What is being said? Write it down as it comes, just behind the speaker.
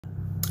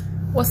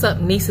What's up,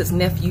 nieces,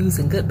 nephews,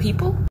 and good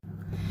people?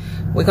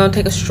 We're gonna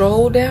take a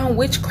stroll down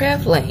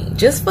witchcraft lane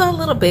just for a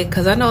little bit,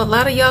 because I know a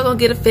lot of y'all gonna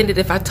get offended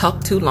if I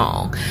talk too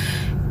long.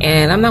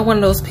 And I'm not one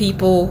of those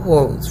people who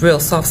are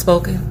real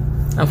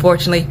soft-spoken.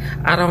 Unfortunately,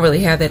 I don't really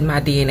have that in my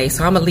DNA,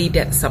 so I'm gonna leave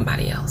that to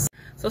somebody else.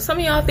 So some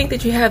of y'all think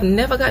that you have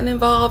never gotten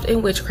involved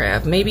in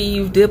witchcraft. Maybe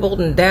you've dibbled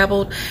and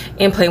dabbled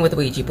in playing with the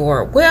Ouija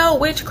board. Well,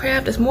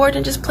 witchcraft is more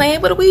than just playing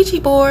with a Ouija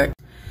board.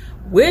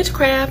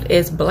 Witchcraft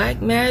is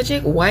black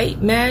magic,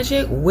 white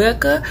magic,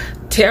 Wicca,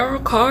 tarot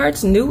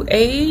cards, new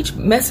age,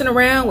 messing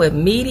around with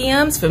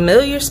mediums,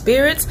 familiar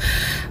spirits,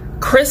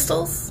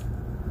 crystals.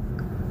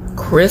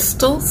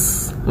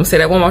 Crystals. I'm gonna say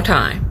that one more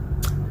time.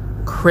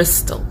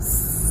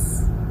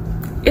 Crystals.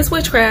 It's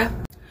witchcraft.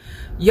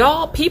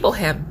 Y'all, people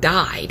have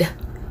died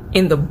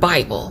in the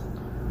Bible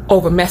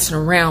over messing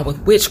around with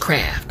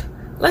witchcraft.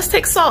 Let's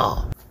take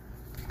Saul.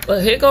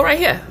 Well, here you go right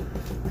here.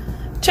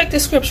 Check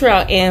this scripture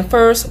out in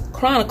 1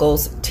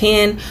 Chronicles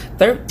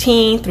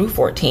 10:13 through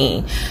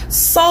 14.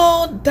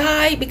 Saul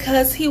died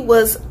because he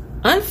was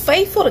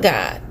unfaithful to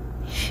God.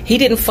 He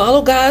didn't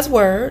follow God's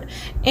word,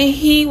 and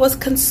he was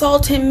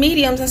consulting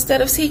mediums instead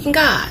of seeking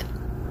God.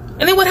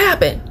 And then what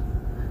happened?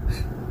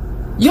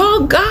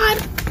 Y'all, God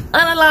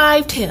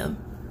unalived him.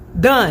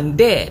 Done,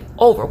 dead,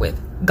 over with,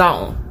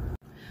 gone.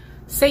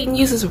 Satan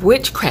uses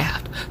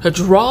witchcraft to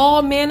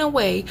draw men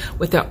away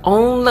with their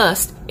own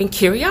lust and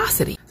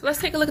curiosity. So let's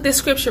take a look at this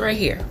scripture right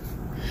here.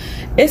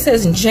 It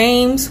says in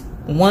James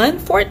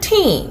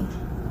 1:14,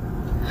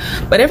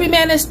 but every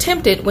man is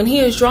tempted when he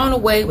is drawn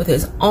away with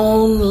his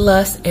own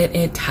lust and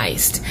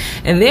enticed.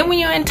 And then when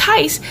you're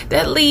enticed,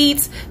 that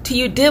leads to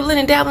you dibbling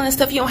and dabbling and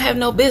stuff you don't have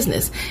no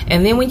business.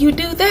 And then when you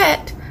do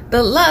that,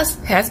 the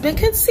lust has been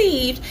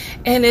conceived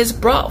and is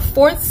brought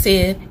forth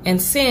sin, and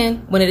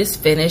sin, when it is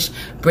finished,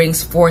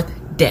 brings forth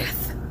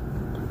death.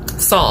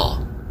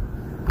 Saul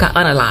got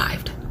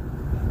unalived.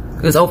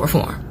 It was over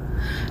for him.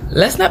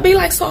 Let's not be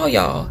like Saul,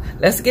 y'all.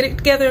 Let's get it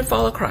together and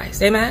follow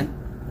Christ. Amen.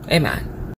 Amen.